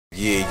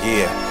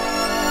Yeah.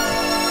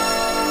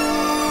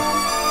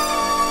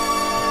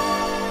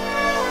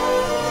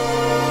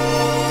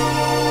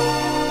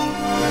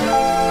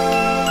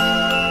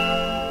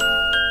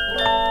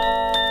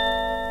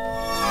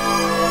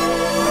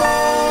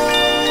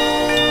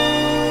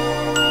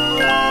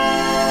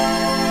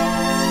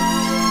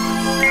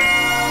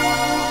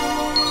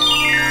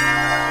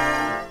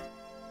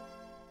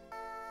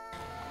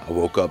 I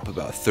woke up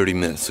about 30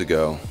 minutes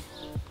ago.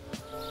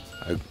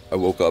 I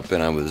woke up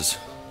and I was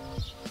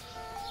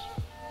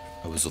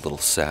a little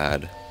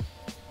sad.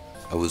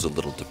 I was a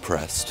little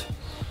depressed.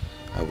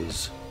 I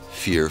was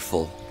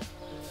fearful.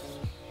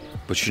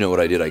 But you know what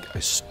I did? I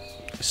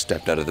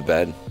stepped out of the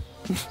bed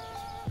and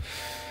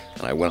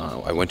I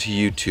went to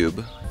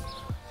YouTube.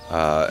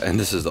 And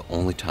this is the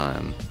only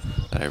time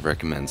that I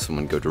recommend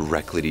someone go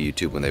directly to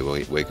YouTube when they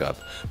wake up.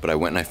 But I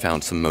went and I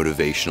found some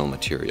motivational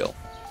material.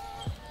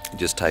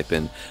 Just type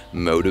in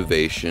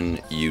motivation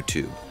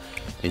YouTube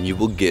and you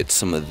will get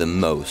some of the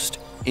most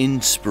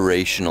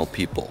inspirational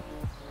people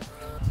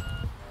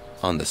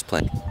on this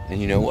planet. And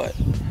you know what?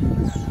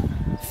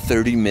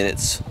 30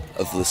 minutes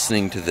of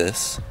listening to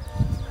this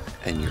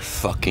and you're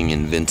fucking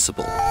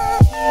invincible.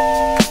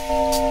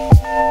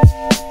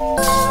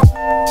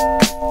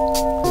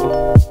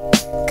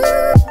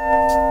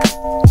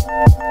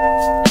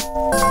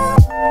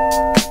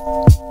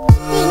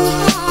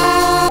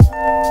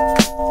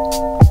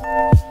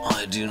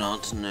 I do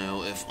not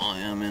know if I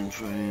am in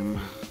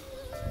frame.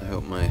 I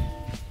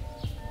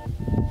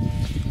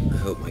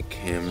hope my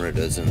camera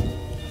doesn't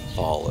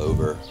fall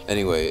over.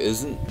 Anyway,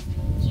 isn't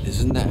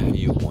that how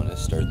you want to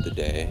start the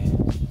day?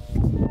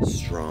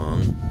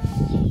 Strong.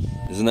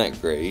 Isn't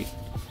that great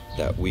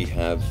that we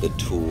have the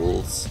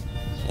tools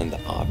and the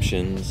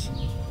options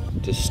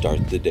to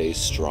start the day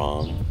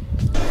strong?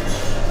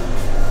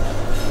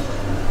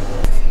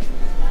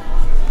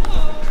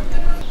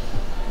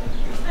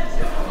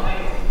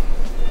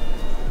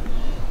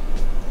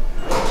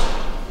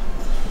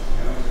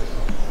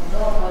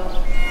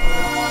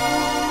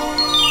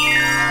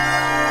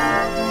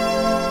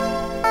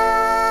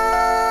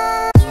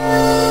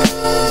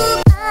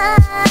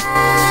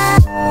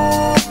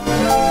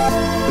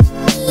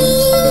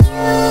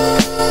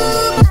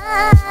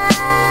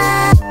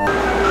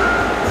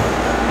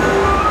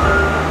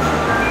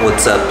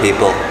 What's up,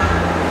 people?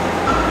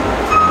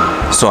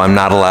 So I'm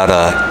not allowed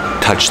to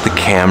touch the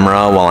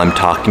camera while I'm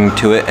talking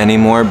to it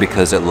anymore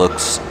because it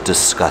looks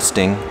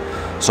disgusting.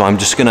 So I'm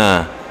just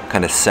gonna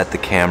kind of set the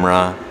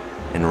camera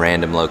in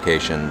random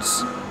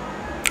locations.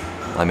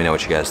 Let me know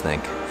what you guys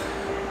think.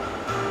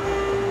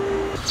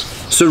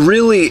 So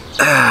really,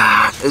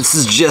 this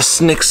is just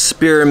an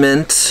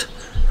experiment.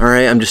 All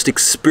right, I'm just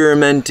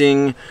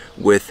experimenting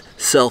with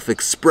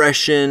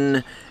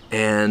self-expression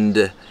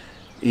and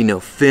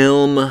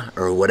film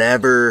or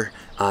whatever,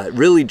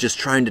 really just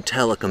trying to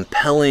tell a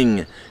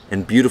compelling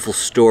and beautiful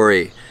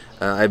story.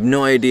 I have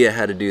no idea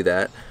how to do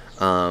that.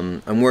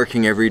 I'm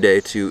working every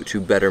day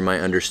to better my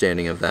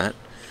understanding of that.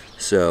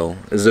 So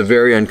this is a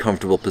very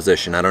uncomfortable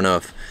position. I don't know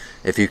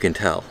if you can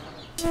tell.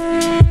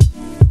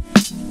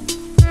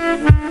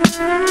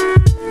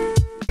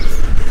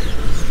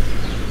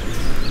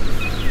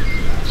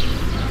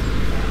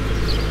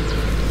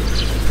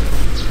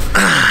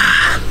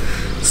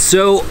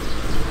 So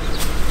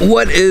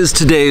what is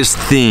today's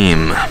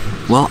theme?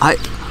 Well, I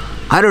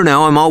don't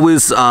know. I'm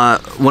always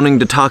wanting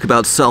to talk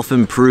about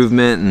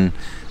self-improvement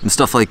and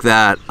stuff like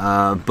that.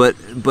 But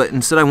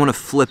instead, I want to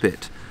flip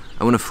it.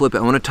 I want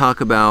to talk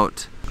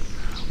about,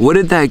 what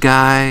did that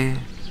guy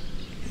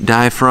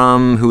die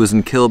from who was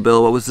in Kill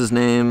Bill? What was his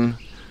name?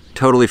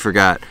 Totally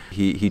forgot.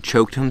 He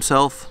choked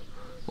himself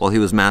while he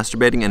was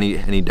masturbating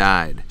and he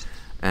died.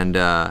 And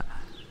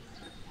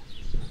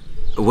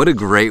what a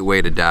great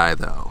way to die,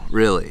 though.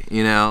 Really,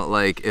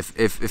 like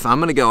if I'm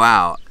gonna go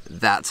out,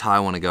 that's how I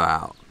want to go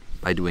out,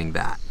 by doing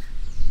that,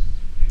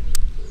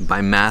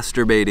 by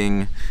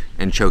masturbating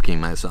and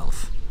choking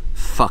myself.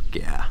 Fuck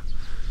yeah.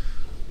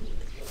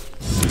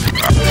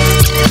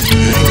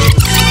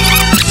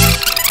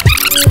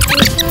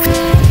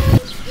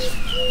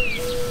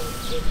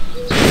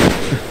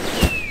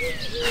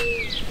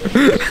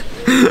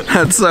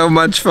 That's so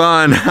much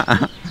fun.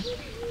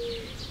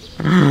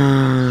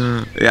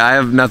 Yeah, I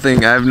have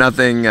nothing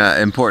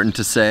important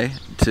to say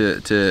to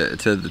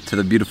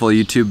the beautiful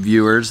YouTube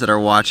viewers that are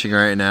watching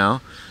right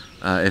now,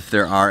 if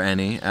there are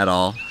any at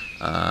all.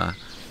 No,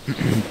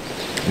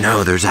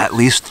 there's at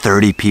least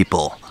 30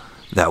 people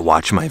that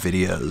watch my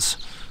videos.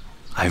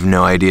 I have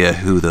no idea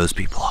who those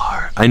people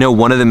are. I know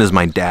one of them is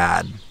my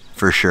dad,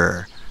 for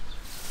sure.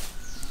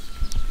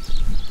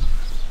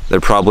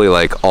 They're probably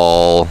like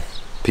all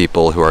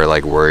people who are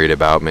like worried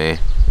about me,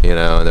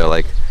 and they're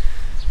like,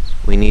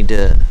 we need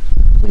to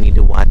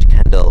watch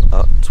Kendall.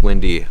 Oh, it's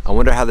windy. I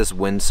wonder how this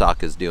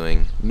windsock is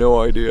doing.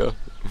 No idea.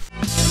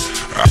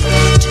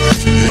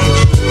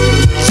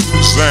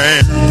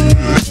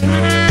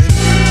 Same.